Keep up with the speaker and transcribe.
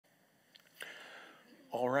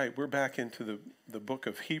All right, we're back into the book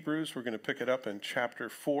of Hebrews. We're going to pick it up in chapter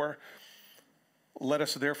 4. Let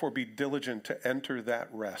us therefore be diligent to enter that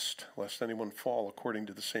rest, lest anyone fall according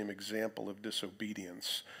to the same example of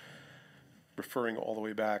disobedience. Referring all the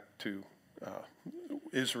way back to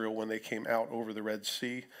Israel when they came out over the Red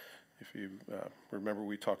Sea. If you remember,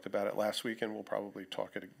 we talked about it last week, and we'll probably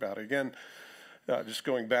talk about it again. Just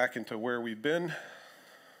going back into where we've been.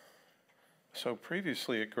 So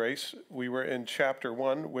previously at Grace, we were in chapter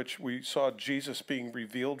 1, which we saw Jesus being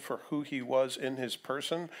revealed for who he was in his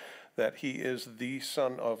person, that he is the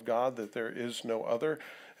Son of God, that there is no other.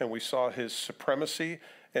 And we saw his supremacy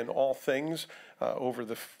in all things over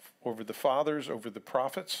the fathers, over the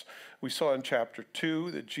prophets. We saw in chapter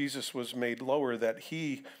 2 that Jesus was made lower, that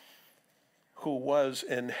he who was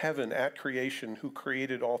in heaven at creation, who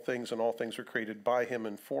created all things, and all things were created by him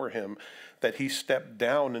and for him, that he stepped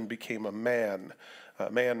down and became a man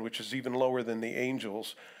which is even lower than the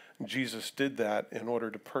angels. Jesus did that in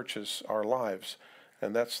order to purchase our lives.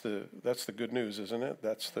 And that's the good news, isn't it?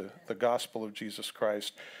 That's the gospel of Jesus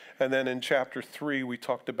Christ. And then in chapter 3, we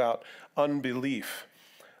talked about unbelief.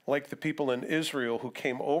 Like the people in Israel who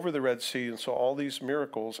came over the Red Sea and saw all these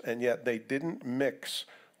miracles, and yet they didn't mix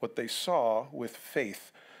what they saw with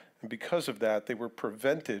faith. And because of that, they were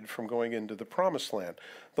prevented from going into the promised land.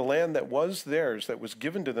 The land that was theirs, that was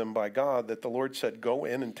given to them by God, that the Lord said, go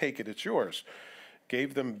in and take it, it's yours.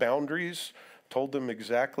 Gave them boundaries, told them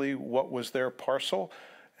exactly what was their parcel,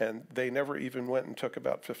 and they never even went and took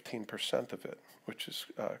about 15% of it, which is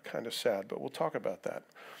kind of sad, but we'll talk about that.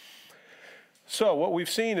 So what we've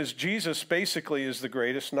seen is Jesus basically is the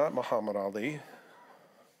greatest, not Muhammad Ali,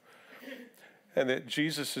 and that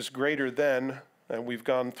Jesus is greater than, and we've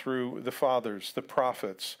gone through the fathers, the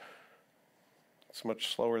prophets. It's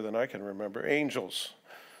much slower than I can remember. Angels.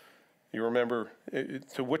 You remember,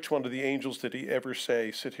 to which one of the angels did he ever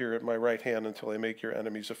say, sit here at my right hand until I make your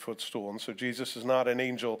enemies a footstool? And so Jesus is not an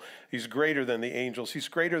angel. He's greater than the angels. He's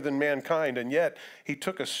greater than mankind, and yet he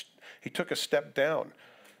took a step down.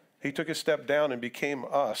 He took a step down and became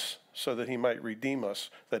us so that he might redeem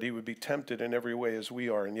us, that he would be tempted in every way as we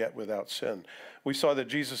are and yet without sin. We saw that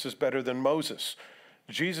Jesus is better than Moses.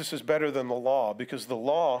 Jesus is better than the law because the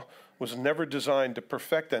law was never designed to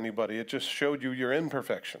perfect anybody. It just showed you your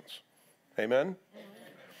imperfections. Amen?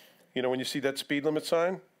 You know, when you see that speed limit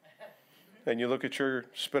sign and you look at your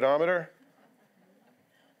speedometer,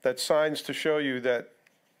 that sign's to show you that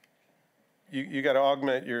you got to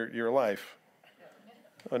augment your life.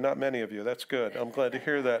 Not many of you. That's good. I'm glad to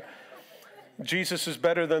hear that. Jesus is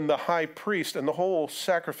better than the high priest, and the whole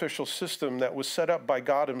sacrificial system that was set up by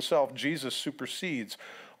God himself. Jesus supersedes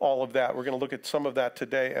all of that. We're going to look at some of that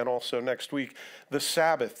today and also next week. The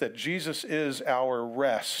Sabbath, that Jesus is our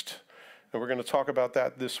rest. And we're going to talk about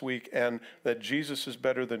that this week, and that Jesus is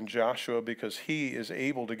better than Joshua because he is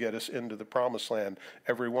able to get us into the promised land,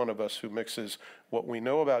 every one of us who mixes what we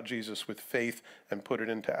know about Jesus with faith and put it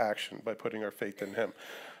into action by putting our faith in him.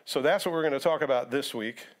 So that's what we're going to talk about this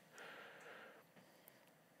week.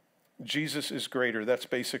 Jesus is greater. That's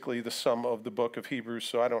basically the sum of the book of Hebrews,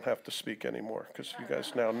 so I don't have to speak anymore because you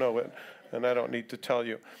guys now know it, and I don't need to tell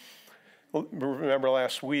you. Remember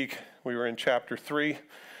last week we were in chapter 3.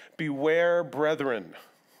 Beware, brethren,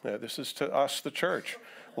 this is to us, the church,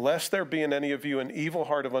 lest there be in any of you an evil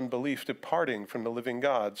heart of unbelief departing from the living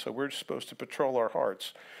God. So we're supposed to patrol our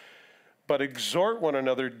hearts. But exhort one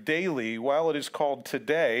another daily while it is called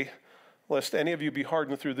today, lest any of you be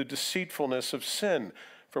hardened through the deceitfulness of sin.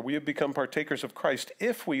 For we have become partakers of Christ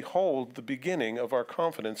if we hold the beginning of our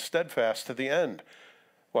confidence steadfast to the end.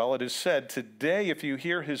 While it is said, today if you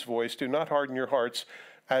hear his voice, do not harden your hearts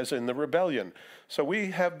as in the rebellion. So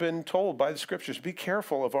we have been told by the scriptures, be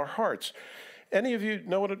careful of our hearts. Any of you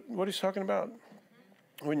know what he's talking about?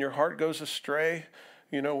 When your heart goes astray,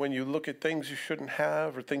 you know, when you look at things you shouldn't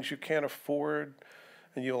have or things you can't afford,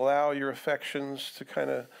 and you allow your affections to kind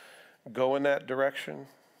of go in that direction.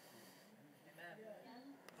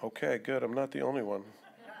 Okay, good. I'm not the only one.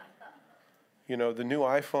 You know, the new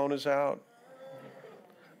iPhone is out.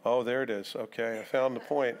 Oh, there it is. Okay, I found the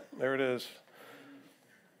point. There it is.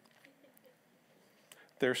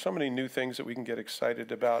 There are so many new things that we can get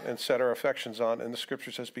excited about and set our affections on, and the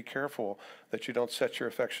scripture says be careful that you don't set your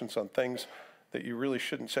affections on things that you really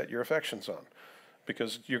shouldn't set your affections on,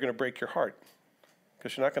 because you're going to break your heart,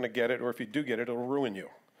 because you're not going to get it, or if you do get it, it'll ruin you.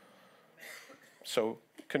 So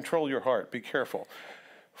control your heart, be careful.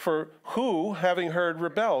 For who, having heard,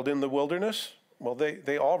 rebelled in the wilderness? Well,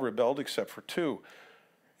 they all rebelled except for two.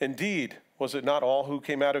 Indeed, was it not all who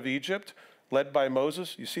came out of Egypt led by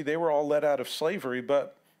Moses? You see, they were all led out of slavery,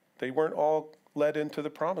 but they weren't all led into the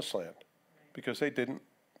promised land because they didn't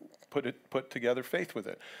put together faith with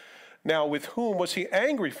it. Now, with whom was he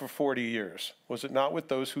angry for 40 years? Was it not with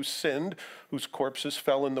those who sinned, whose corpses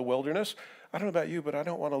fell in the wilderness? I don't know about you, but I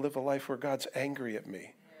don't want to live a life where God's angry at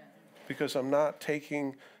me because I'm not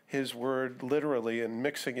taking his word literally and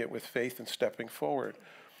mixing it with faith and stepping forward.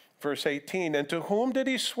 Verse 18, and to whom did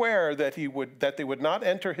he swear that they would not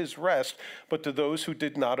enter his rest, but to those who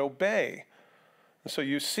did not obey? And so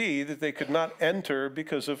you see that they could not enter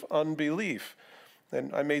because of unbelief.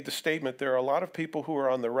 And I made the statement, there are a lot of people who are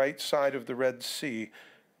on the right side of the Red Sea,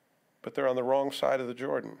 but they're on the wrong side of the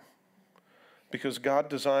Jordan. Because God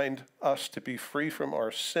designed us to be free from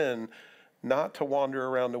our sin, not to wander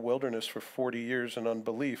around the wilderness for 40 years in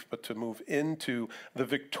unbelief, but to move into the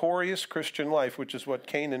victorious Christian life, which is what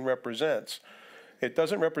Canaan represents. It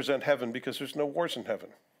doesn't represent heaven because there's no wars in heaven,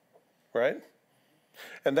 right?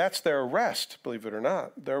 And that's their rest, believe it or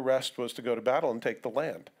not. Their rest was to go to battle and take the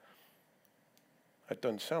land. That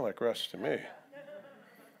doesn't sound like rest to me.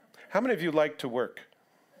 How many of you like to work?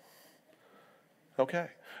 Okay.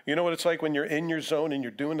 You know what it's like when you're in your zone and you're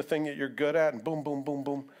doing the thing that you're good at and boom, boom, boom,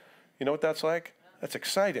 boom. You know what that's like? That's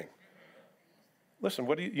exciting. Listen,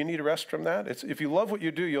 what do you need a rest from that? If you love what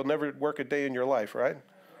you do, you'll never work a day in your life, right?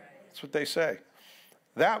 That's what they say.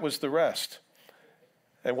 That was the rest.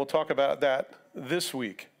 And we'll talk about that this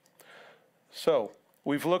week. So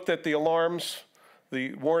we've looked at the alarms,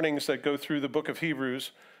 the warnings that go through the book of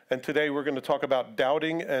Hebrews, and today we're going to talk about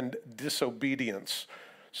doubting and disobedience.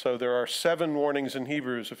 So there are 7 warnings in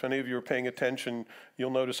Hebrews. If any of you are paying attention,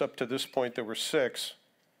 you'll notice up to this point there were 6.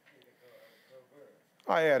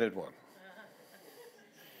 I added one.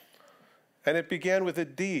 And it began with a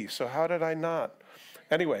D, so how did I not?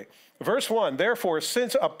 Anyway, verse 1, therefore,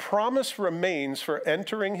 since a promise remains for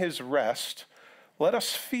entering his rest, let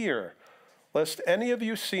us fear, lest any of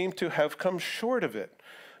you seem to have come short of it.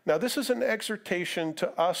 Now, this is an exhortation to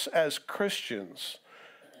us as Christians,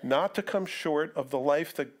 not to come short of the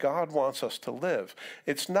life that God wants us to live.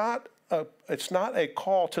 It's not a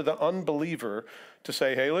call to the unbeliever to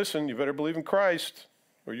say, hey, listen, you better believe in Christ,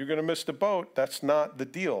 or you're going to miss the boat. That's not the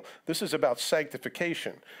deal. This is about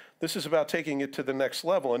sanctification. This is about taking it to the next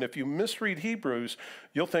level. And if you misread Hebrews,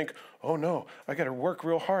 you'll think, oh no, I got to work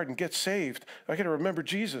real hard and get saved. I got to remember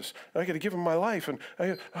Jesus. I got to give him my life,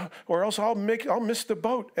 or else I'll miss the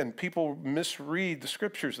boat. And people misread the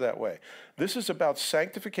scriptures that way. This is about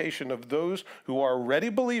sanctification of those who are already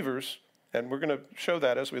believers. And we're going to show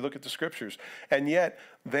that as we look at the scriptures. And yet,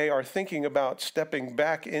 they are thinking about stepping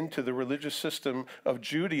back into the religious system of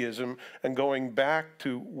Judaism and going back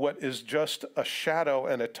to what is just a shadow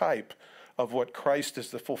and a type of what Christ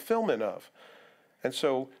is the fulfillment of. And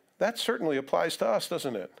so that certainly applies to us,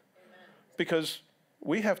 doesn't it? Amen. Because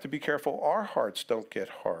we have to be careful our hearts don't get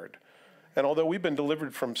hard. And although we've been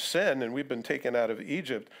delivered from sin and we've been taken out of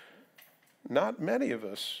Egypt, not many of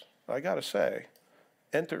us, I got to say,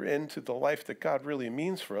 enter into the life that God really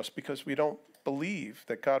means for us because we don't believe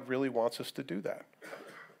that God really wants us to do that,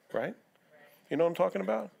 right? You know what I'm talking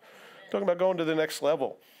about? I'm talking about going to the next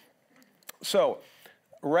level. So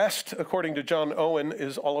rest, according to John Owen,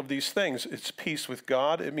 is all of these things. It's peace with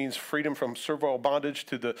God. It means freedom from servile bondage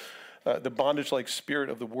to the bondage-like spirit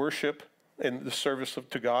of the worship and the service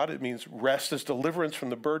to God. It means rest is deliverance from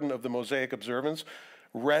the burden of the Mosaic observance.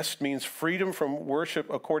 Rest means freedom from worship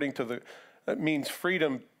according to it means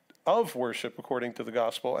freedom of worship according to the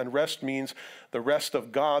gospel, and rest means the rest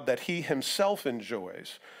of God that he himself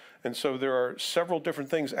enjoys. And so there are several different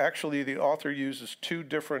things. Actually, the author uses 2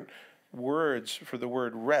 different words for the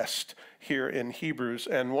word rest here in Hebrews,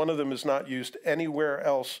 and one of them is not used anywhere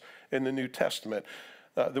else in the New Testament.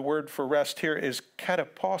 The word for rest here is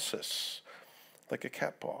kataposis, like a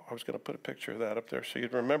cat paw. I was going to put a picture of that up there so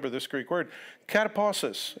you'd remember this Greek word.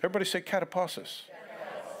 Kataposis. Everybody say kataposis.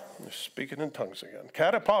 They're speaking in tongues again.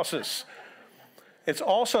 Kataposis. It's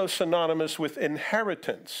also synonymous with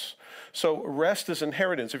inheritance. So rest is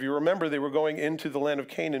inheritance. If you remember, they were going into the land of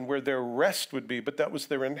Canaan where their rest would be, but that was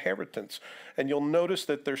their inheritance. And you'll notice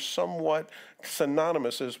that they're somewhat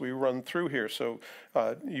synonymous as we run through here. So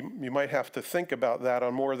you might have to think about that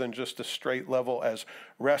on more than just a straight level as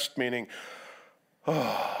rest, meaning,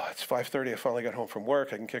 oh, it's 5:30, I finally got home from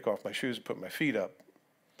work, I can kick off my shoes and put my feet up,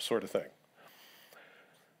 sort of thing.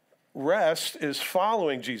 Rest is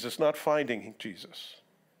following Jesus, not finding Jesus.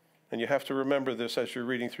 And you have to remember this as you're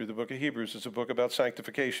reading through the book of Hebrews. It's a book about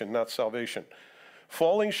sanctification, not salvation.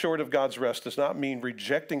 Falling short of God's rest does not mean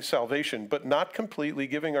rejecting salvation, but not completely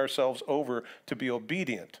giving ourselves over to be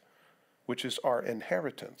obedient, which is our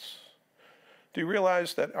inheritance. Do you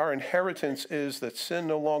realize that our inheritance is that sin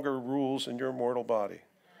no longer rules in your mortal body?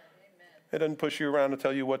 Amen. It doesn't push you around and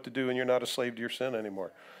tell you what to do, and you're not a slave to your sin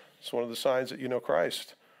anymore. It's one of the signs that you know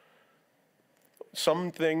Christ.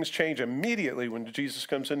 Some things change immediately when Jesus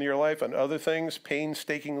comes into your life, and other things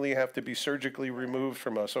painstakingly have to be surgically removed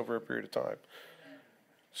from us over a period of time.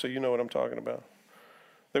 So you know what I'm talking about.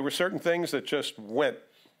 There were certain things that just went,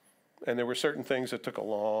 and there were certain things that took a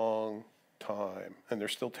long time, and they're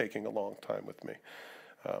still taking a long time with me.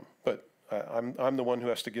 But I'm the one who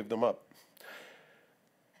has to give them up.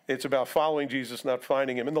 It's about following Jesus, not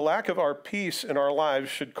finding him. And the lack of our peace in our lives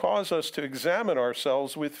should cause us to examine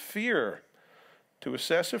ourselves with fear, to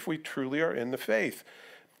assess if we truly are in the faith.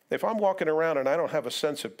 If I'm walking around and I don't have a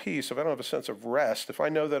sense of peace, if I don't have a sense of rest, if I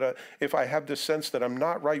know that if I have this sense that I'm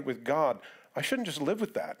not right with God, I shouldn't just live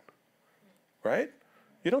with that, right?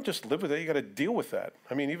 You don't just live with it. You got to deal with that.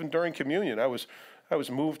 I mean, even during communion, I was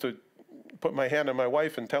moved to put my hand on my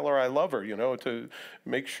wife and tell her I love her, to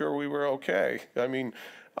make sure we were okay. I mean,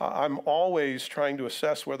 I'm always trying to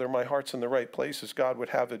assess whether my heart's in the right place as God would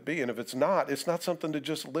have it be. And if it's not something to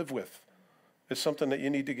just live with. It's something that you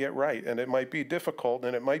need to get right. And it might be difficult,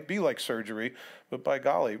 and it might be like surgery, but by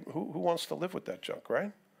golly, who wants to live with that junk, right?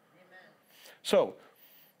 Amen. So,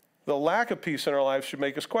 the lack of peace in our lives should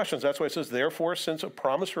make us question. That's why it says, therefore, since a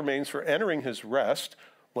promise remains for entering his rest,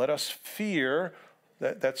 let us fear.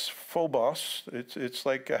 That's phobos. It's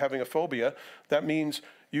like having a phobia. That means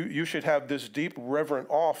you should have this deep reverent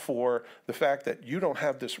awe for the fact that you don't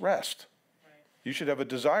have this rest. Right. You should have a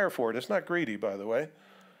desire for it. It's not greedy, by the way.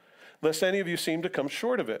 Lest any of you seem to come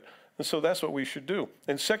short of it. And so that's what we should do.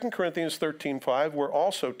 In 2 Corinthians 13:5, we're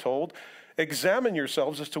also told, examine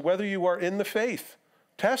yourselves as to whether you are in the faith.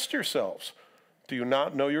 Test yourselves. Do you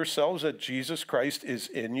not know yourselves that Jesus Christ is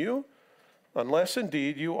in you? Unless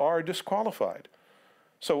indeed you are disqualified.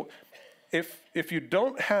 So if you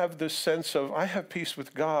don't have this sense of, I have peace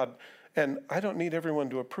with God and I don't need everyone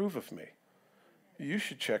to approve of me, you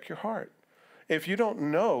should check your heart. If you don't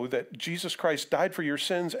know that Jesus Christ died for your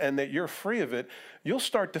sins and that you're free of it, you'll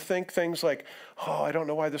start to think things like, oh, I don't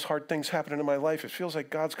know why this hard thing's happening in my life. It feels like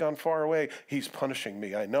God's gone far away. He's punishing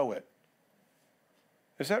me. I know it.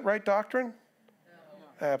 Is that right doctrine?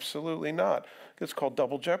 No. Absolutely not. It's called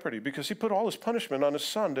double jeopardy because he put all his punishment on his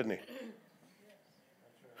son, didn't he?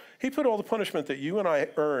 He put all the punishment that you and I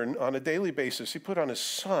earn on a daily basis, he put on his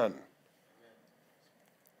son.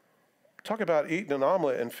 Talk about eating an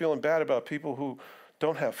omelet and feeling bad about people who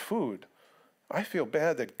don't have food. I feel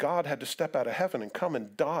bad that God had to step out of heaven and come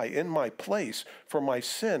and die in my place for my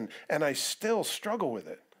sin, and I still struggle with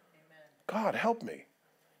it. Amen. God, help me.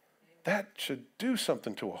 That should do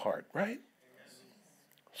something to a heart, right?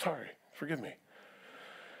 Sorry, forgive me.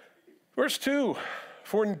 Verse 2,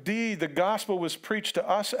 for indeed the gospel was preached to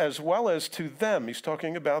us as well as to them. He's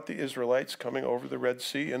talking about the Israelites coming over the Red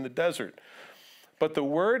Sea in the desert. But the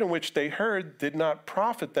word in which they heard did not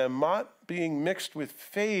profit them, not being mixed with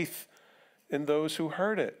faith in those who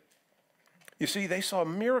heard it. You see, they saw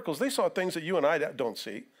miracles. They saw things that you and I don't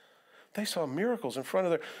see. They saw miracles in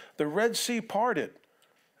front of the Red Sea parted,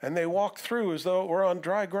 and they walked through as though it were on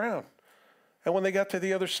dry ground. And when they got to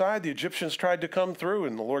the other side, the Egyptians tried to come through,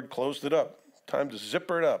 and the Lord closed it up. Time to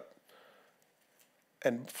zipper it up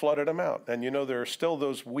and flooded them out. And there are still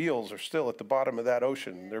those wheels are still at the bottom of that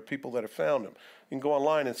ocean. There are people that have found them. You can go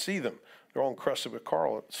online and see them. They're all encrusted with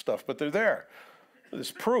coral stuff, but they're there. There's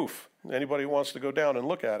proof. Anybody who wants to go down and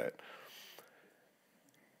look at it.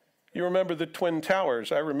 You remember the Twin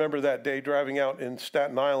Towers. I remember that day driving out in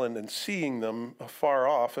Staten Island and seeing them far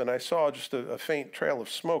off, and I saw just a faint trail of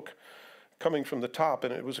smoke coming from the top,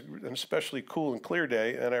 and it was an especially cool and clear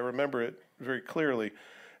day, and I remember it very clearly.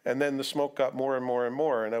 And then the smoke got more and more and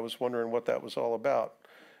more, and I was wondering what that was all about.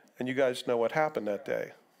 And you guys know what happened that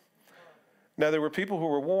day. Now, there were people who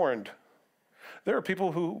were warned. There were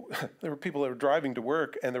people that were driving to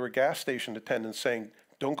work, and there were gas station attendants saying,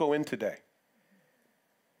 don't go in today.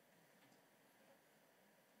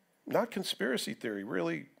 Not conspiracy theory,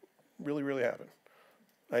 really, really, really happened.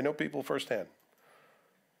 I know people firsthand.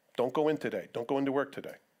 Don't go in today. Don't go into work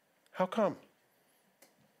today. How come?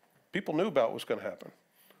 People knew about what was going to happen.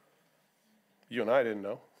 You and I didn't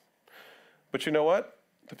know. But you know what?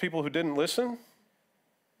 The people who didn't listen,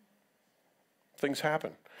 things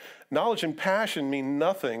happen. Knowledge and passion mean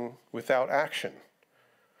nothing without action.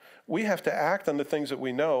 We have to act on the things that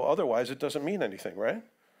we know, otherwise it doesn't mean anything, right?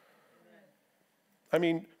 I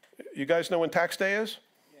mean, you guys know when tax day is?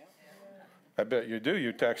 I bet you do,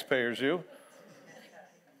 you taxpayers, you.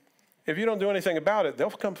 If you don't do anything about it, they'll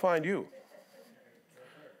come find you.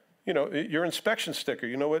 Your inspection sticker,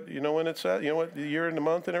 you know when it's at, what the year and the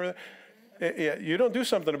month and everything. You don't do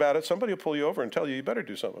something about it, somebody will pull you over and tell you better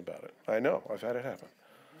do something about it. I know, I've had it happen.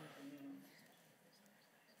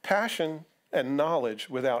 Passion and knowledge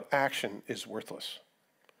without action is worthless.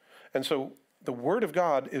 And so the Word of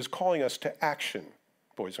God is calling us to action,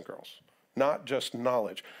 boys and girls, not just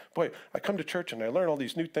knowledge. Boy, I come to church and I learn all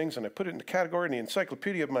these new things and I put it in the category in the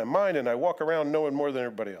encyclopedia of my mind and I walk around knowing more than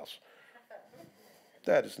everybody else.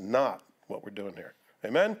 That is not what we're doing here.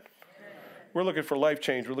 Amen? We're looking for life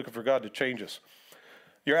change. We're looking for God to change us.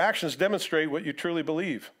 Your actions demonstrate what you truly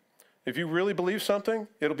believe. If you really believe something,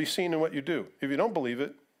 it'll be seen in what you do. If you don't believe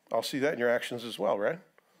it, I'll see that in your actions as well, right?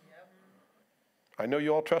 Yep. I know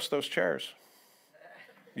you all trust those chairs.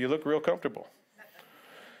 You look real comfortable.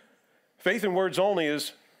 Faith in words only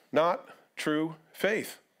is not true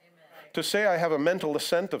faith. Amen. To say I have a mental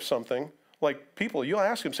assent of something, like people, you'll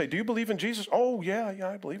ask them, say, do you believe in Jesus? Oh, yeah,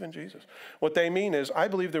 I believe in Jesus. What they mean is, I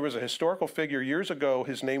believe there was a historical figure years ago,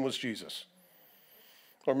 his name was Jesus.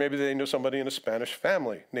 Or maybe they know somebody in a Spanish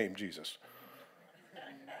family named Jesus.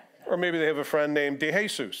 Or maybe they have a friend named De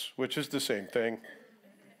Jesus, which is the same thing.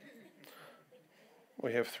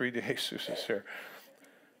 We have 3 De Jesuses here.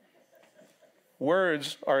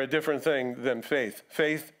 Words are a different thing than faith.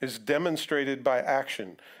 Faith is demonstrated by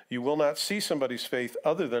action. You will not see somebody's faith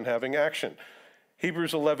other than having action.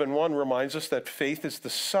 Hebrews 11:1 reminds us that faith is the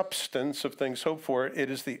substance of things hoped for. It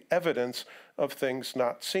is the evidence of things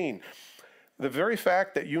not seen. The very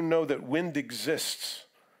fact that you know that wind exists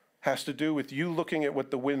has to do with you looking at what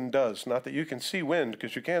the wind does, not that you can see wind,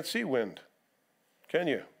 because you can't see wind, can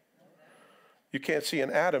you? You can't see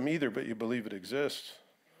an atom either, but you believe it exists.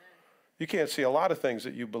 You can't see a lot of things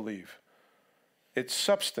that you believe. It's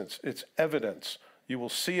substance, it's evidence. You will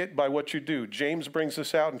see it by what you do. James brings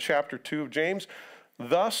this out in chapter 2 of James.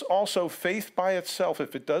 Thus also faith by itself,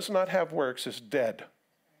 if it does not have works, is dead.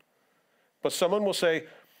 But someone will say,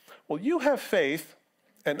 well, you have faith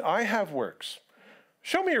and I have works.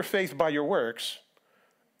 Show me your faith by your works,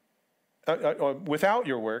 without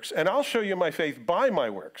your works, and I'll show you my faith by my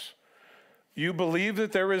works. You believe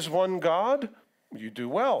that there is one God? You do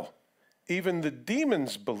well. Even the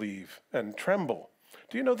demons believe and tremble.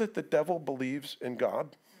 Do you know that the devil believes in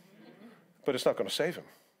God? But it's not going to save him.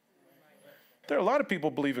 There are a lot of people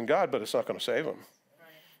who believe in God, but it's not going to save them.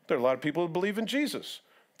 There are a lot of people who believe in Jesus,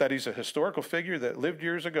 that he's a historical figure that lived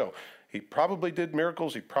years ago. He probably did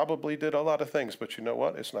miracles. He probably did a lot of things. But you know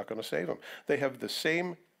what? It's not going to save them. They have the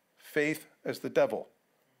same faith as the devil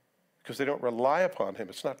because they don't rely upon him.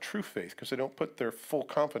 It's not true faith because they don't put their full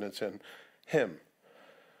confidence in him.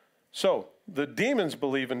 So the demons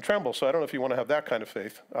believe and tremble. So I don't know if you want to have that kind of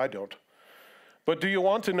faith. I don't. But do you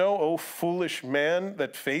want to know, O foolish man,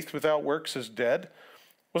 that faith without works is dead?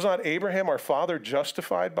 Was not Abraham, our father,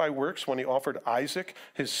 justified by works when he offered Isaac,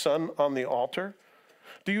 his son, on the altar?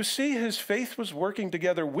 Do you see his faith was working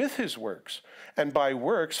together with his works? And by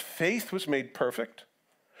works, faith was made perfect.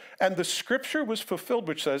 And the scripture was fulfilled,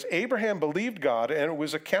 which says, Abraham believed God, and it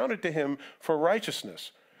was accounted to him for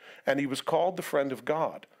righteousness. And he was called the friend of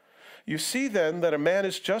God. You see then that a man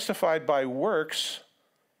is justified by works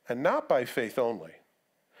and not by faith only.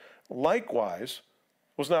 Likewise,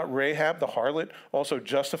 was not Rahab the harlot also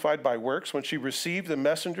justified by works when she received the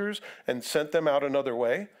messengers and sent them out another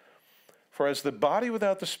way? For as the body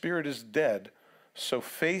without the spirit is dead, so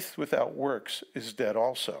faith without works is dead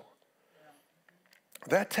also.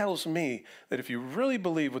 That tells me that if you really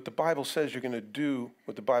believe what the Bible says, you're going to do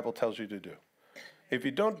what the Bible tells you to do. If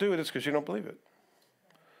you don't do it, it's because you don't believe it.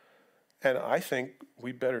 And I think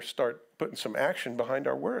we better start putting some action behind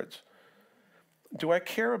our words. Do I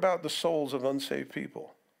care about the souls of unsaved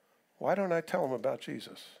people? Why don't I tell them about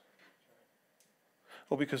Jesus?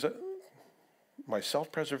 Well, because my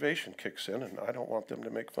self-preservation kicks in, and I don't want them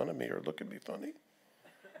to make fun of me or look at me funny.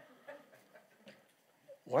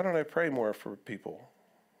 Why don't I pray more for people?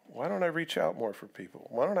 Why don't I reach out more for people?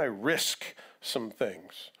 Why don't I risk some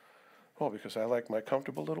things? Well, because I like my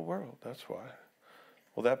comfortable little world, that's why.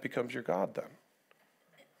 Well, that becomes your God then.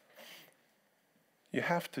 You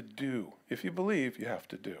have to do. If you believe, you have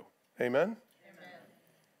to do. Amen? Amen.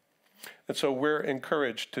 And so we're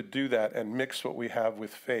encouraged to do that and mix what we have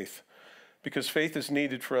with faith, because faith is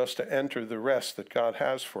needed for us to enter the rest that God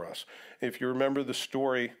has for us. If you remember the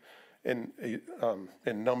story in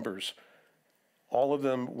Numbers, all of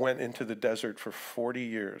them went into the desert for 40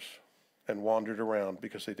 years and wandered around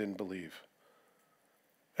because they didn't believe.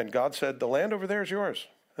 And God said, the land over there is yours.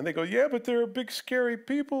 And they go, yeah, but there are big, scary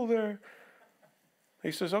people there.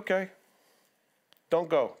 He says, okay, don't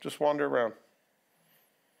go. Just wander around.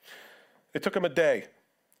 It took them a day.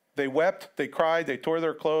 They wept, they cried, they tore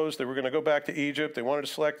their clothes. They were going to go back to Egypt. They wanted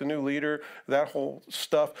to select a new leader, that whole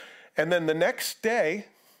stuff. And then the next day,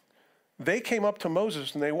 they came up to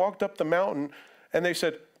Moses and they walked up the mountain and they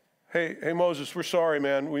said, hey Moses, we're sorry,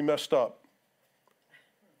 man. We messed up.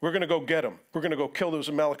 We're going to go get them. We're going to go kill those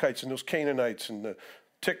Amalekites and those Canaanites and the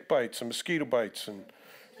tick bites and mosquito bites, and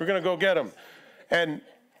we're going to go get them. And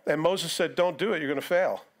Moses said, don't do it. You're going to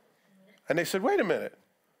fail. And they said, wait a minute.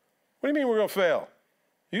 What do you mean we're going to fail?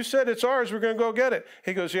 You said it's ours. We're going to go get it.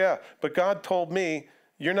 He goes, yeah, but God told me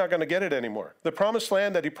you're not going to get it anymore. The promised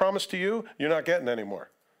land that he promised to you, you're not getting anymore.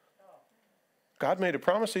 God made a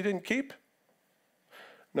promise he didn't keep.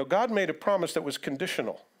 No, God made a promise that was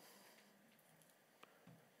conditional.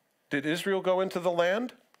 Did Israel go into the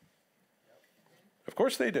land? Of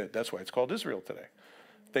course they did. That's why it's called Israel today.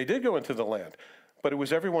 They did go into the land, but it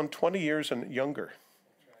was everyone 20 years and younger.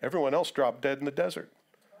 Everyone else dropped dead in the desert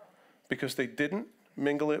because they didn't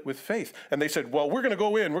mingle it with faith. And they said, well, we're going to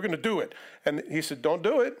go in. We're going to do it. And he said, don't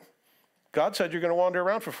do it. God said you're going to wander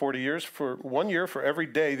around for 40 years, for 1 year for every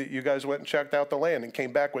day that you guys went and checked out the land and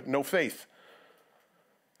came back with no faith.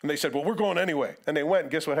 And they said, well, we're going anyway. And they went,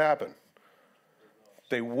 and guess what happened?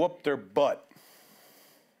 They whooped their butt,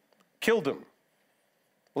 killed them,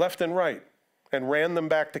 left and right, and ran them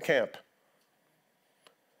back to camp.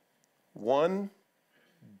 1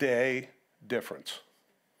 day difference.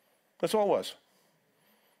 That's all it was.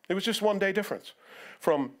 It was just 1 day difference.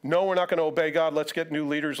 From, no, we're not going to obey God, let's get new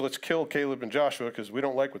leaders, let's kill Caleb and Joshua because we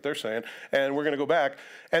don't like what they're saying, and we're going to go back.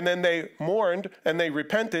 And then they mourned and they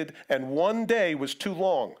repented, and 1 day was too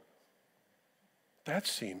long. That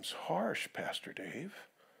seems harsh, Pastor Dave.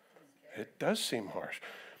 It does seem harsh.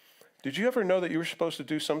 Did you ever know that you were supposed to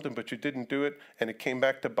do something but you didn't do it and it came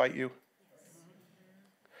back to bite you?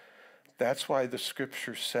 That's why the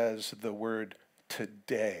scripture says the word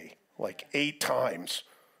today like 8 times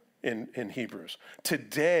in Hebrews.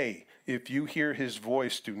 Today, if you hear his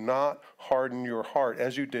voice, do not harden your heart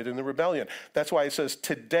as you did in the rebellion. That's why it says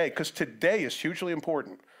today, because today is hugely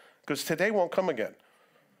important, because today won't come again.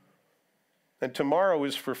 And tomorrow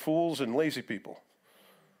is for fools and lazy people.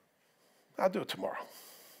 I'll do it tomorrow.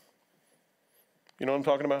 You know what I'm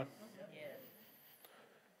talking about? Yeah.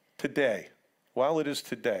 Today, while it is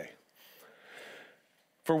today.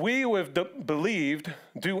 For we who have believed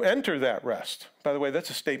do enter that rest. By the way,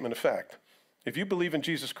 that's a statement of fact. If you believe in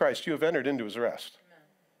Jesus Christ, you have entered into his rest. Amen.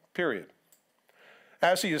 Period.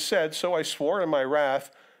 As he has said, so I swore in my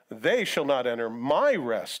wrath, they shall not enter my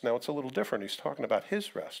rest. Now it's a little different. He's talking about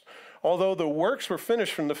his rest. Although the works were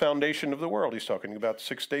finished from the foundation of the world. He's talking about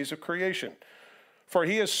 6 days of creation. For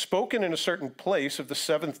he has spoken in a certain place of the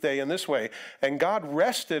 7th day in this way, and God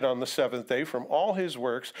rested on the 7th day from all his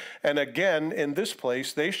works, and again in this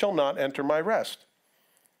place they shall not enter my rest.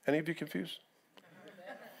 Any of you confused?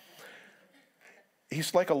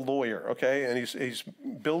 He's like a lawyer, okay? And he's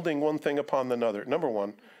building one thing upon another. Number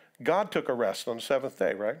one, God took a rest on the 7th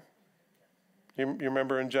day, right? You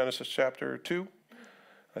remember in Genesis chapter 2?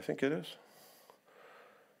 I think it is.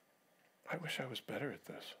 I wish I was better at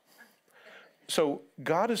this. So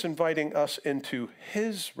God is inviting us into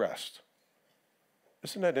his rest.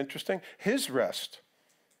 Isn't that interesting? His rest.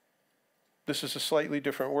 This is a slightly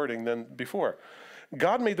different wording than before.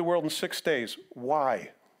 God made the world in 6 days.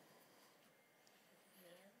 Why?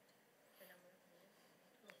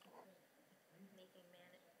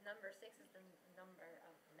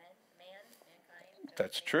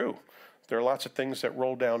 That's true. There are lots of things that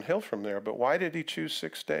roll downhill from there, but why did he choose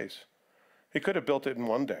 6 days? He could have built it in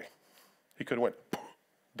 1 day. He could have went,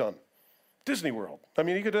 done. Disney World. I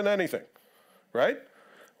mean, he could have done anything, right?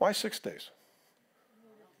 Why 6 days?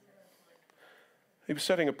 He was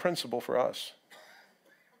setting a principle for us.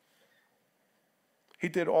 He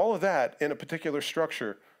did all of that in a particular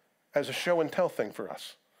structure as a show and tell thing for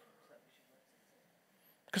us.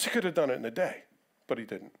 Because he could have done it in a day, but he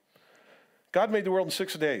didn't. God made the world in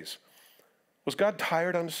 6 days. Was God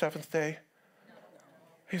tired on the 7th day?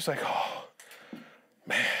 He's like, oh,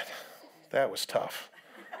 man, that was tough.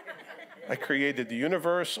 I created the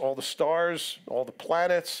universe, all the stars, all the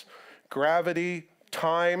planets, gravity,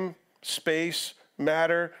 time, space,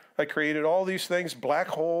 matter. I created all these things, black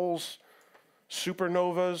holes,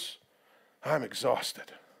 supernovas. I'm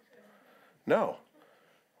exhausted. No.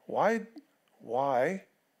 Why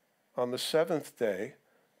on the 7th day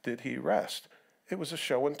did he rest? It was a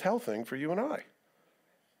show and tell thing for you and I.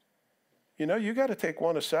 You know, you got to take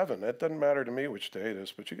 1 of 7. It doesn't matter to me which day it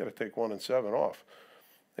is, but you got to take 1 and 7 off.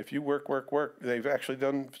 If you work, they've actually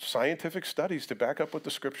done scientific studies to back up what the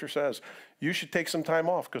scripture says. You should take some time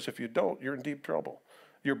off, because if you don't, you're in deep trouble.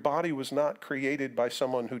 Your body was not created by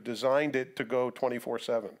someone who designed it to go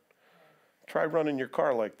 24/7. Try running your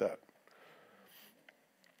car like that.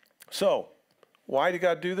 So, why did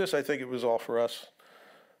God do this? I think it was all for us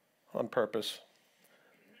on purpose.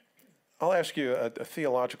 I'll ask you a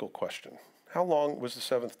theological question. How long was the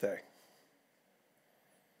 7th day?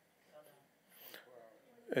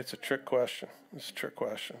 It's a trick question. It's a trick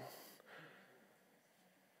question.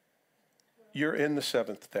 You're in the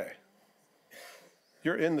seventh day.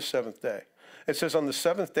 You're in the seventh day. It says on the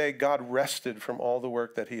seventh day, God rested from all the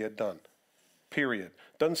work that he had done. Period.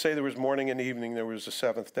 Doesn't say there was morning and evening, there was a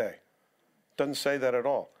seventh day. Doesn't say that at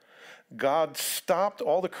all. God stopped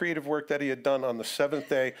all the creative work that he had done on the seventh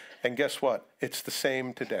day, and guess what? It's the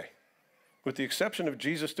same today. With the exception of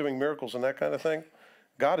Jesus doing miracles and that kind of thing,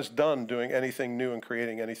 God is done doing anything new and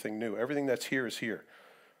creating anything new. Everything that's here is here,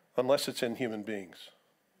 unless it's in human beings.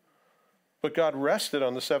 But God rested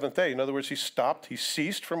on the seventh day. In other words, he stopped, he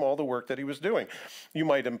ceased from all the work that he was doing. You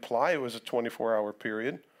might imply it was a 24-hour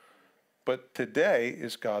period, but today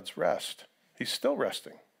is God's rest. He's still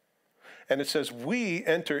resting. And it says, we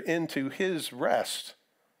enter into his rest.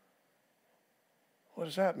 What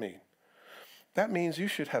does that mean? That means you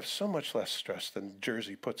should have so much less stress than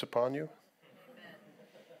Jersey puts upon you.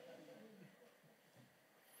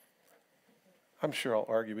 I'm sure I'll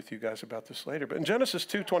argue with you guys about this later. But in Genesis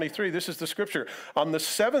 2:23, this is the scripture. On the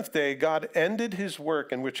seventh day, God ended his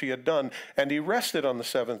work in which he had done, and he rested on the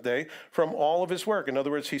seventh day from all of his work. In other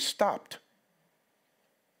words, he stopped.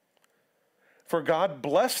 For God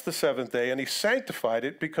blessed the seventh day, and he sanctified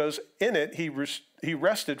it, because in it he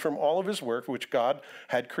rested from all of his work which God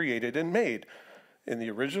had created and made. In the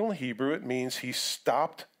original Hebrew, it means he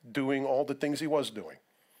stopped doing all the things he was doing.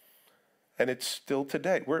 And it's still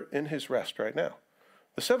today. We're in his rest right now.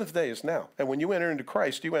 The seventh day is now. And when you enter into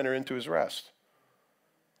Christ, you enter into his rest.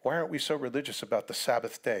 Why aren't we so religious about the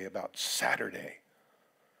Sabbath day, about Saturday?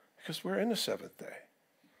 Because we're in the seventh day.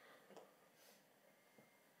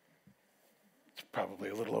 It's probably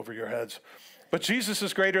a little over your heads. But Jesus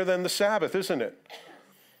is greater than the Sabbath, isn't it?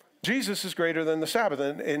 Jesus is greater than the Sabbath.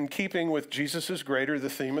 And in keeping with Jesus is greater,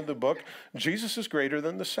 the theme of the book, Jesus is greater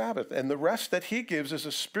than the Sabbath. And the rest that he gives is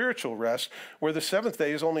a spiritual rest, where the seventh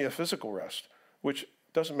day is only a physical rest, which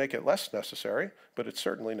doesn't make it less necessary, but it's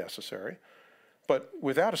certainly necessary. But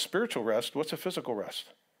without a spiritual rest, what's a physical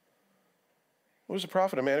rest? What does it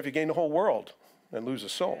profit a man if he gain the whole world and lose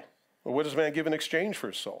his soul? Or what does a man give in exchange for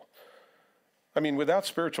his soul? I mean, without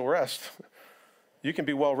spiritual rest, you can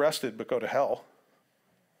be well rested but go to hell.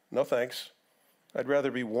 No thanks. I'd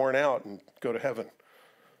rather be worn out and go to heaven.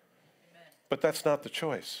 Amen. But that's not the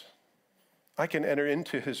choice. I can enter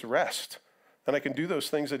into his rest, and I can do those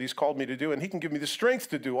things that he's called me to do, and he can give me the strength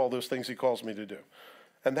to do all those things he calls me to do.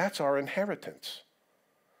 And that's our inheritance.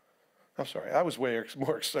 I'm sorry, I was way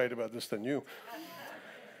more excited about this than you.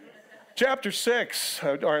 Verse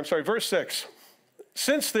 6.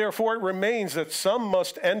 Since therefore it remains that some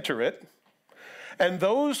must enter it, and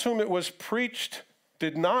those whom it was preached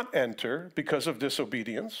did not enter because of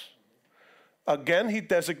disobedience. Again, he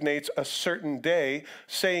designates a certain day,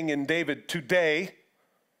 saying in David, today,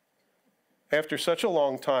 after such a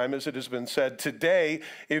long time as it has been said, today,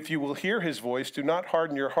 if you will hear his voice, do not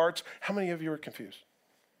harden your hearts. How many of you are confused?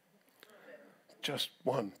 Just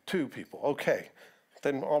 1, 2 people. Okay,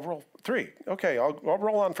 then I'll roll 3. Okay, I'll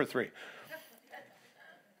roll on for 3.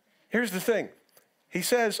 Here's the thing. He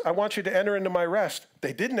says, I want you to enter into my rest.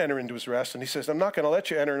 They didn't enter into his rest, and he says, I'm not going to let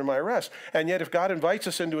you enter into my rest. And yet if God invites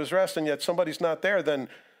us into his rest and yet somebody's not there, then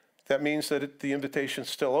that means that the invitation's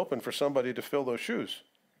still open for somebody to fill those shoes.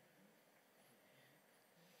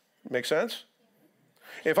 Make sense?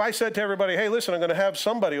 If I said to everybody, hey, listen, I'm going to have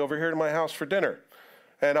somebody over here to my house for dinner,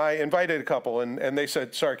 and I invited a couple, and they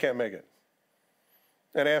said, sorry, can't make it.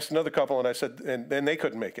 And I asked another couple, and I said, and they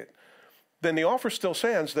couldn't make it. Then the offer still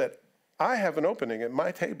stands that I have an opening at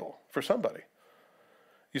my table for somebody.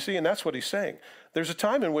 You see, and that's what he's saying. There's a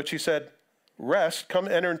time in which he said, rest, come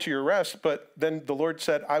enter into your rest, but then the Lord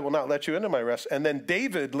said, I will not let you into my rest. And then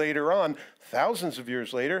David later on, thousands of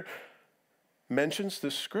years later, mentions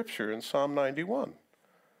this scripture in Psalm 91,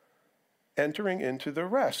 entering into the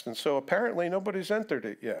rest. And so apparently nobody's entered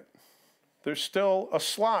it yet. There's still a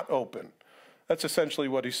slot open. That's essentially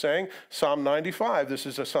what he's saying. Psalm 95, this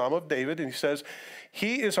is a psalm of David, and he says,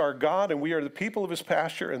 he is our God, and we are the people of his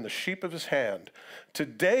pasture and the sheep of his hand.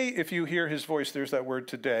 Today, if you hear his voice, there's that word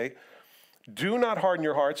today, do not harden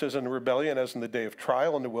your hearts as in rebellion, as in the day of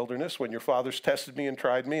trial in the wilderness, when your fathers tested me and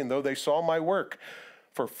tried me, and though they saw my work.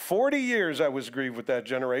 For 40 years I was grieved with that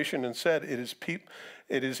generation and said, it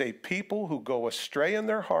is a people who go astray in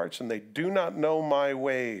their hearts, and they do not know my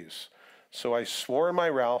ways. So I swore in my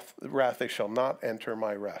wrath, they shall not enter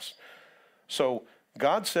my rest. So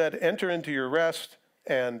God said, enter into your rest,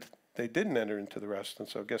 and they didn't enter into the rest. And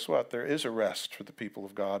so guess what? There is a rest for the people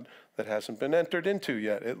of God that hasn't been entered into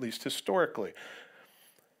yet, at least historically.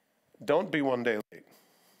 Don't be one day late.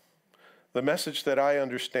 The message that I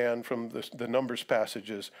understand from the Numbers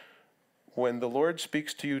passages, When the Lord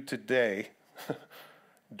speaks to you today,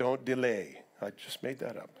 don't delay. I just made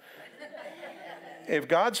that up. If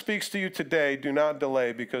God speaks to you today, do not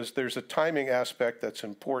delay, because there's a timing aspect that's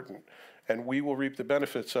important, and we will reap the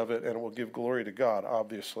benefits of it, and it will give glory to God,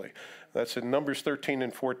 obviously. That's in Numbers 13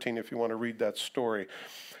 and 14 if you want to read that story.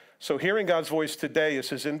 So hearing God's voice today is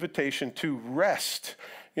his invitation to rest.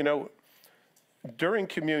 You know, during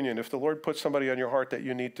communion, if the Lord puts somebody on your heart that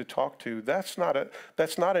you need to talk to, that's not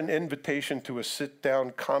an invitation to a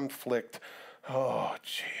sit-down conflict. Oh,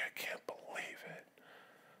 gee, I can't believe it.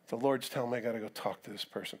 The Lord's telling me I got to go talk to this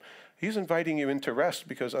person. He's inviting you into rest,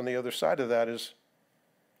 because on the other side of that is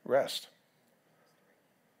rest.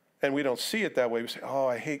 And we don't see it that way. We say, oh,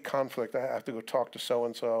 I hate conflict. I have to go talk to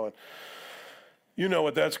so-and-so. And you know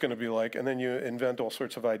what that's going to be like. And then you invent all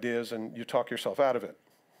sorts of ideas and you talk yourself out of it.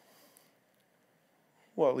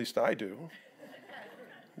 Well, at least I do.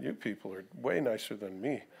 You people are way nicer than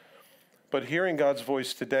me. But hearing God's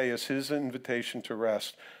voice today is his invitation to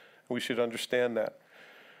rest. We should understand that.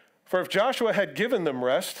 For if Joshua had given them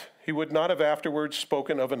rest, he would not have afterwards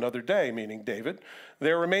spoken of another day, meaning David.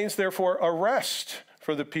 There remains therefore a rest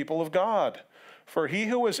for the people of God. For he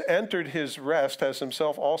who has entered his rest has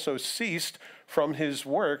himself also ceased from his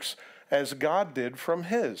works, as God did from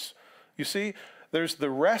his. You see, there's the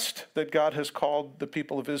rest that God has called the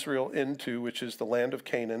people of Israel into, which is the land of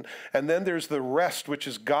Canaan. And then there's the rest, which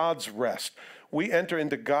is God's rest. We enter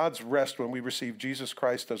into God's rest when we receive Jesus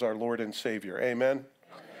Christ as our Lord and Savior. Amen?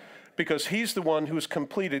 Because he's the one who's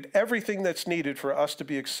completed everything that's needed for us to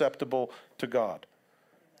be acceptable to God.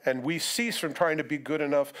 And we cease from trying to be good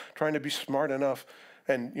enough, trying to be smart enough,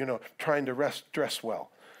 and, trying to dress well,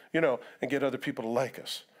 and get other people to like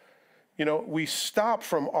us. We stop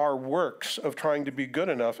from our works of trying to be good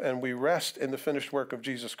enough, and we rest in the finished work of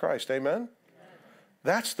Jesus Christ. Amen?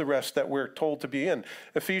 That's the rest that we're told to be in.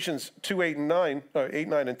 Ephesians 2, 8, 9,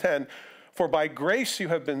 and 10. For by grace you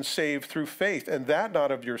have been saved through faith, and that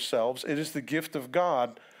not of yourselves. It is the gift of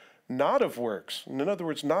God, not of works. In other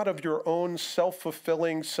words, not of your own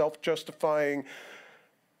self-fulfilling, self-justifying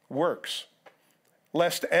works,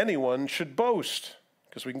 lest anyone should boast.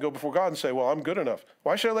 Because we can go before God and say, well, I'm good enough.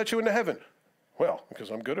 Why should I let you into heaven? Well, because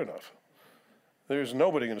I'm good enough. There's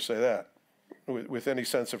nobody going to say that with any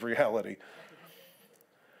sense of reality.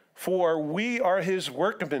 For we are his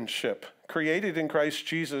workmanship, created in Christ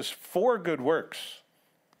Jesus for good works.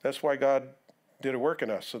 That's why God did a work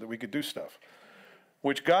in us, so that we could do stuff,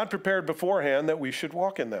 which God prepared beforehand that we should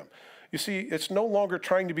walk in them. You see, it's no longer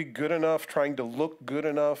trying to be good enough, trying to look good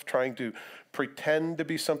enough, trying to pretend to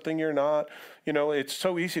be something you're not. It's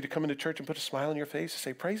so easy to come into church and put a smile on your face and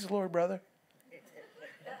say, praise the Lord, brother,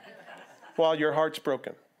 while your heart's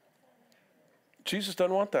broken. Jesus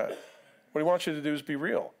doesn't want that. What he wants you to do is be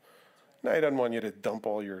real. Now, he doesn't want you to dump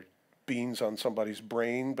all your beans on somebody's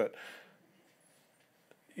brain, but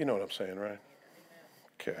you know what I'm saying, right?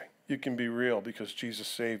 Okay. You can be real because Jesus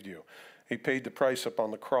saved you. He paid the price up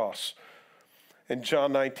on the cross. In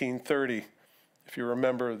John 19:30, if you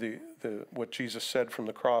remember what Jesus said from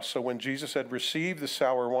the cross. So when Jesus had received the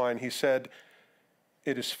sour wine, he said,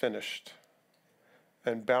 it is finished.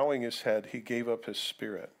 And bowing his head, he gave up his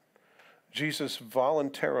spirit. Jesus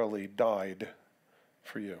voluntarily died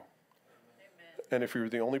for you. Amen. And if you were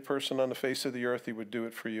the only person on the face of the earth, he would do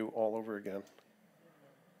it for you all over again.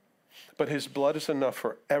 But his blood is enough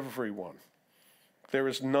for everyone. There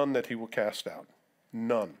is none that he will cast out.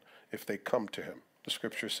 None, if they come to him. The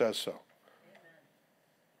scripture says so.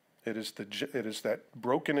 It is that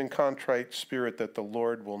broken and contrite spirit that the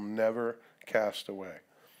Lord will never cast away.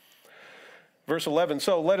 Verse 11,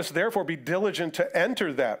 so let us therefore be diligent to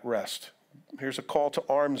enter that rest. Here's a call to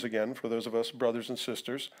arms again for those of us brothers and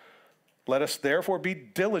sisters. Let us therefore be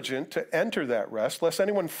diligent to enter that rest, lest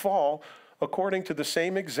anyone fall according to the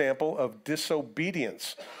same example of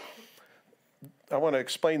disobedience. I want to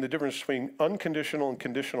explain the difference between unconditional and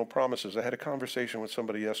conditional promises. I had a conversation with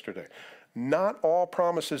somebody yesterday. Not all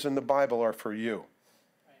promises in the Bible are for you.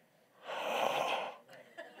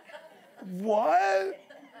 What?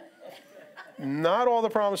 Not all the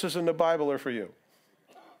promises in the Bible are for you.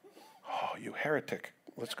 Oh, you heretic.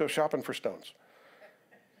 Let's go shopping for stones.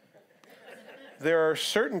 There are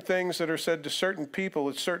certain things that are said to certain people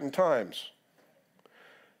at certain times.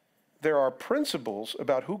 There are principles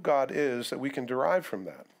about who God is that we can derive from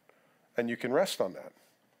that, and you can rest on that.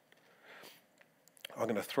 I'm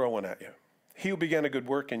going to throw one at you. He who began a good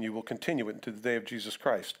work in you will continue it into the day of Jesus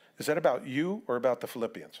Christ. Is that about you or about the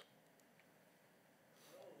Philippians?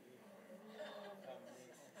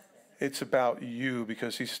 It's about you,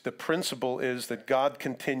 because the principle is that God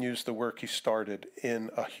continues the work he started in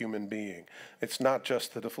a human being. It's not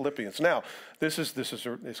just to the Philippians. Now,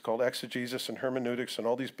 it's called exegesis and hermeneutics and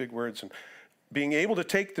all these big words, and being able to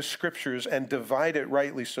take the scriptures and divide it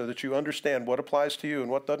rightly so that you understand what applies to you and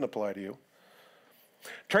what doesn't apply to you.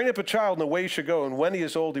 Train up a child in the way he should go, and when he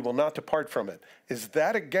is old, he will not depart from it. Is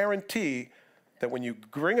that a guarantee that when you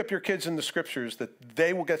bring up your kids in the scriptures that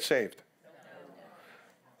they will get saved?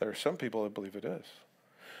 There are some people that believe it is.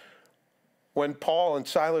 When Paul and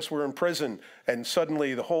Silas were in prison and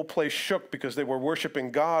suddenly the whole place shook because they were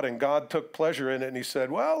worshiping God and God took pleasure in it, and he said,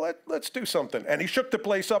 well, let's do something. And he shook the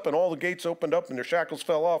place up and all the gates opened up and their shackles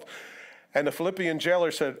fell off. And the Philippian jailer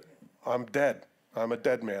said, I'm dead. I'm a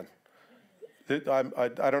dead man.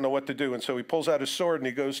 I don't know what to do. And so he pulls out his sword and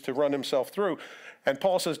he goes to run himself through. And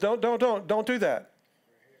Paul says, don't do that.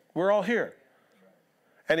 We're all here.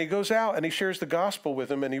 And he goes out and he shares the gospel with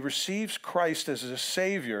them and he receives Christ as a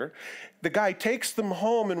Savior. The guy takes them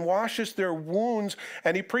home and washes their wounds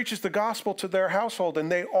and he preaches the gospel to their household and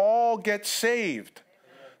they all get saved.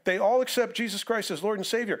 They all accept Jesus Christ as Lord and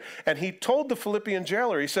Savior. And he told the Philippian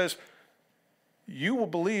jailer, he says, you will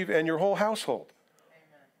believe and your whole household.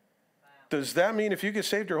 Does that mean if you get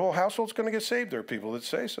saved, your whole household's going to get saved? There are people that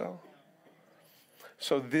say so.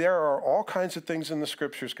 So there are all kinds of things in the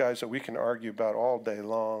scriptures, guys, that we can argue about all day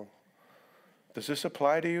long. Does this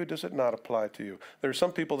apply to you? Does it not apply to you? There are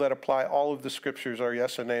some people that apply all of the scriptures are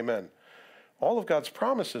yes and amen. All of God's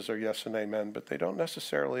promises are yes and amen, but they don't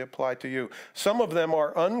necessarily apply to you. Some of them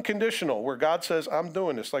are unconditional, where God says, I'm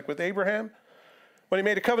doing this. Like with Abraham. When he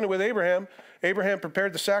made a covenant with Abraham, Abraham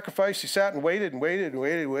prepared the sacrifice. He sat and waited and waited and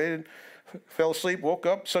waited and waited. Fell asleep, woke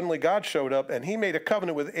up, suddenly God showed up, and he made a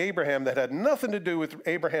covenant with Abraham that had nothing to do with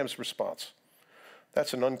Abraham's response.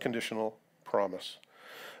 That's an unconditional promise.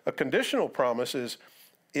 A conditional promise is,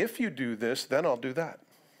 if you do this, then I'll do that.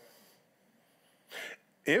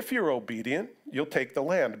 If you're obedient, you'll take the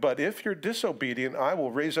land. But if you're disobedient, I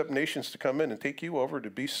will raise up nations to come in and take you over to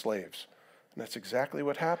be slaves. And that's exactly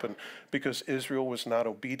what happened, because Israel was not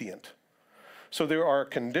obedient. So there are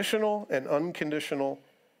conditional and unconditional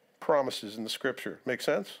promises in the scripture. Make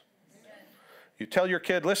sense? Amen. You tell your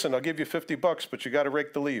kid, listen, I'll give you $50, but you got to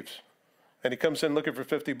rake the leaves. And he comes in looking for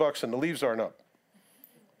 $50 and the leaves aren't up.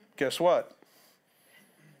 Guess what?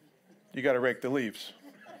 You got to rake the leaves.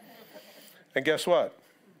 And guess what?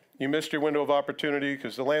 You missed your window of opportunity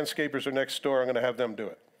because the landscapers are next door. I'm going to have them do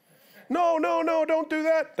it. No, don't do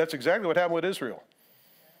that. That's exactly what happened with Israel.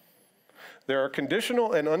 There are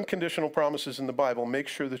conditional and unconditional promises in the Bible. Make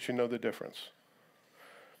sure that you know the difference.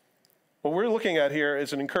 What we're looking at here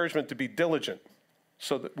is an encouragement to be diligent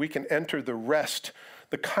so that we can enter the rest,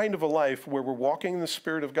 the kind of a life where we're walking in the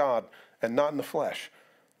Spirit of God and not in the flesh.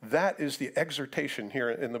 That is the exhortation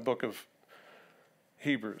here in the book of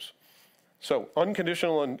Hebrews. So,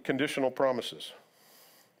 unconditional and conditional promises.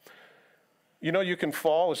 You know you can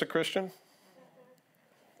fall as a Christian?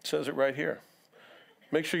 It says it right here.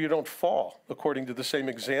 Make sure you don't fall according to the same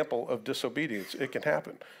example of disobedience. It can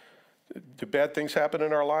happen. Do bad things happen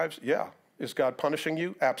in our lives? Yeah. Is God punishing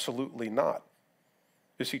you? Absolutely not.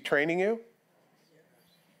 Is he training you?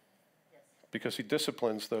 Because he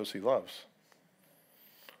disciplines those he loves.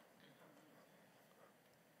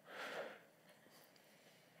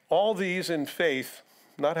 All these in faith,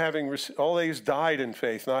 all these died in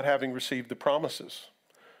faith, not having received the promises.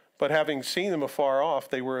 But having seen them afar off,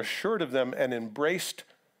 they were assured of them and embraced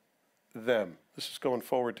them. This is going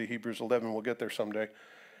forward to Hebrews 11. We'll get there someday.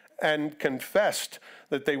 And confessed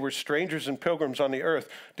that they were strangers and pilgrims on the earth.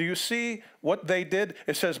 Do you see what they did?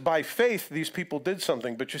 It says by faith these people did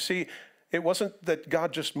something. But you see, it wasn't that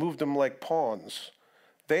God just moved them like pawns.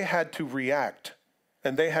 They had to react,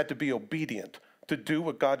 and they had to be obedient to do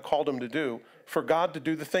what God called them to do, for God to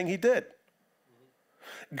do the thing he did.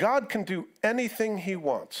 God can do anything he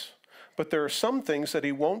wants, but there are some things that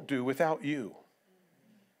he won't do without you,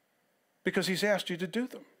 because he's asked you to do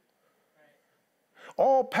them.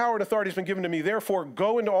 All power and authority has been given to me, therefore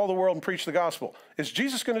go into all the world and preach the gospel. Is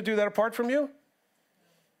Jesus going to do that apart from you?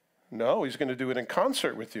 No, he's going to do it in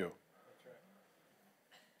concert with you.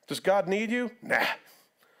 Does God need you? Nah.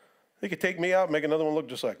 He could take me out and make another one look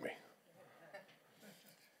just like me.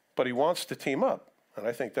 But he wants to team up, and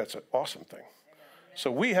I think that's an awesome thing. So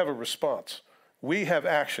we have a response. We have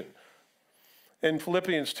action. In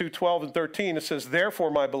Philippians 2:12 and 13, it says,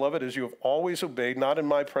 therefore, my beloved, as you have always obeyed, not in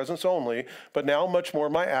my presence only, but now much more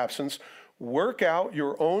in my absence, work out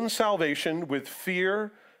your own salvation with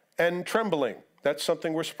fear and trembling. That's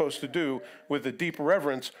something we're supposed to do with a deep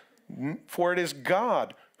reverence, for it is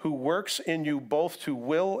God who works in you both to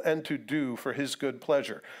will and to do for his good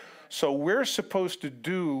pleasure. So we're supposed to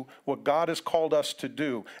do what God has called us to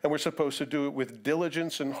do, and we're supposed to do it with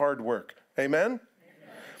diligence and hard work. Amen?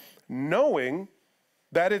 Knowing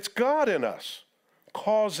that it's God in us,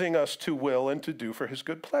 causing us to will and to do for his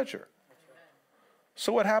good pleasure.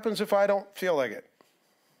 So what happens if I don't feel like it?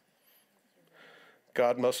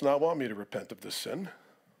 God must not want me to repent of this sin.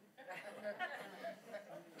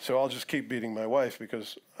 So I'll just keep beating my wife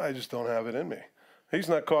because I just don't have it in me. He's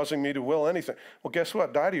not causing me to will anything. Well, guess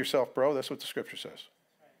what? Die to yourself, bro. That's what the scripture says.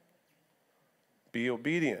 Be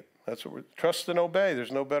obedient. That's what we're, trust and obey. There's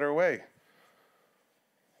no better way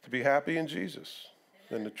to be happy in Jesus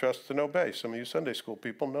than to trust and obey. Some of you Sunday school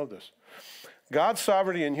people know this. God's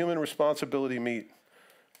sovereignty and human responsibility meet.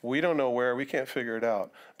 We don't know where. We can't figure it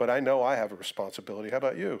out. But I know I have a responsibility. How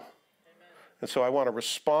about you? Amen. And so I want to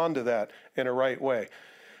respond to that in a right way.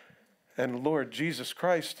 And Lord Jesus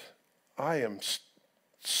Christ, I am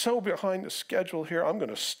so behind the schedule here. I'm going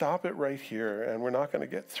to stop it right here, and we're not going to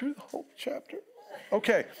get through the whole chapter.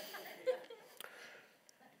 Okay.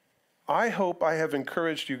 I hope I have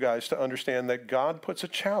encouraged you guys to understand that God puts a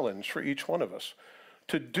challenge for each one of us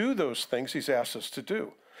to do those things he's asked us to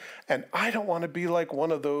do. And I don't want to be like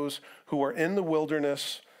one of those who are in the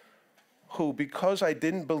wilderness who, because I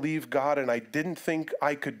didn't believe God and I didn't think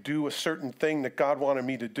I could do a certain thing that God wanted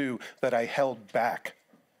me to do, that I held back.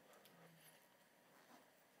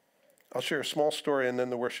 I'll share a small story and then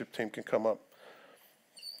the worship team can come up.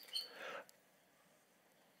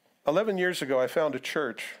 11 years ago, I found a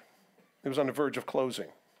church. It was on the verge of closing.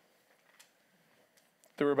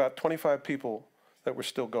 There were about 25 people that were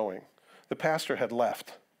still going. The pastor had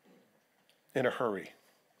left in a hurry.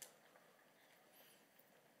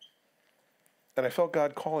 And I felt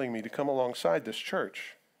God calling me to come alongside this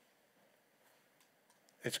church.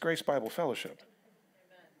 It's Grace Bible Fellowship.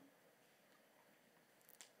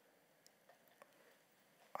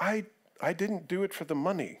 I didn't do it for the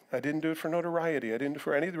money. I didn't do it for notoriety. I didn't do it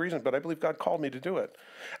for any of the reasons, but I believe God called me to do it.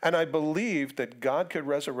 And I believed that God could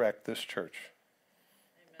resurrect this church.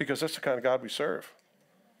 Amen. Because that's the kind of God we serve.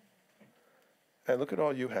 And look at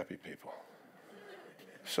all you happy people.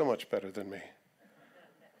 So much better than me.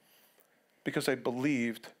 Because I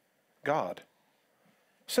believed God.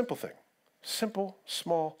 Simple thing. Simple,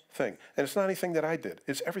 small thing. And it's not anything that I did.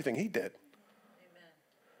 It's everything he did. Amen.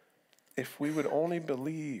 If we would only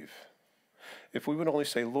believe, if we would only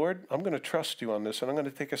say, Lord, I'm going to trust you on this and I'm going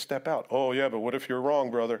to take a step out. Oh, yeah, but what if you're wrong,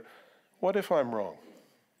 brother? What if I'm wrong?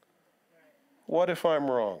 What if I'm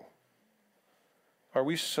wrong? Are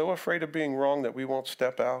we so afraid of being wrong that we won't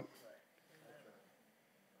step out?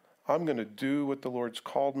 I'm going to do what the Lord's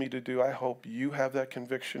called me to do. I hope you have that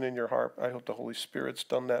conviction in your heart. I hope the Holy Spirit's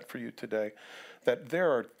done that for you today. That there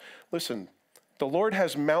are, listen, the Lord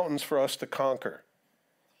has mountains for us to conquer.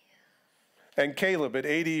 And Caleb at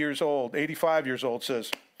 80 years old, 85 years old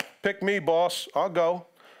says, pick me, boss. I'll go.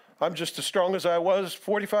 I'm just as strong as I was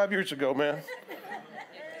 45 years ago, man.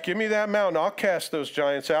 Give me that mountain. I'll cast those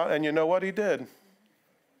giants out. And you know what he did?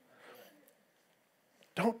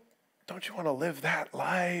 Don't you want to live that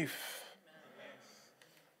life?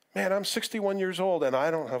 Man, I'm 61 years old and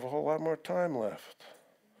I don't have a whole lot more time left.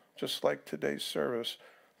 Just like today's service,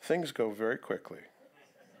 things go very quickly.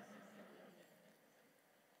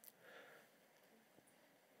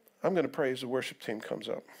 I'm going to pray as the worship team comes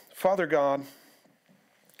up. Father God,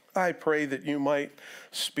 I pray that you might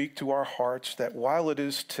speak to our hearts, that while it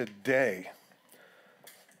is today,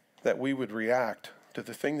 that we would react to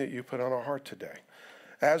the thing that you put on our heart today.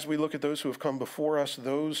 As we look at those who have come before us,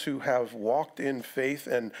 those who have walked in faith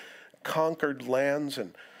and conquered lands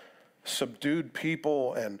and subdued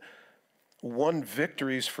people and won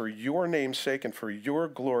victories for your name's sake and for your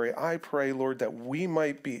glory, I pray, Lord, that we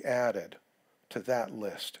might be added to that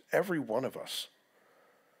list, every one of us,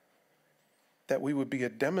 that we would be a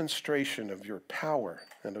demonstration of your power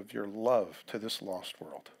and of your love to this lost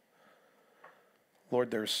world.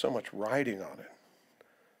 Lord, there's so much riding on it.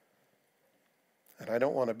 And I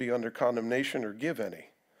don't want to be under condemnation or give any.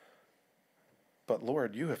 But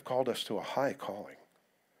Lord, you have called us to a high calling.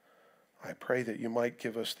 I pray that you might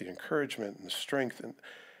give us the encouragement and the strength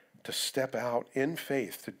to step out in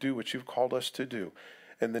faith to do what you've called us to do.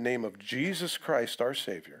 In the name of Jesus Christ, our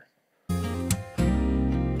Savior.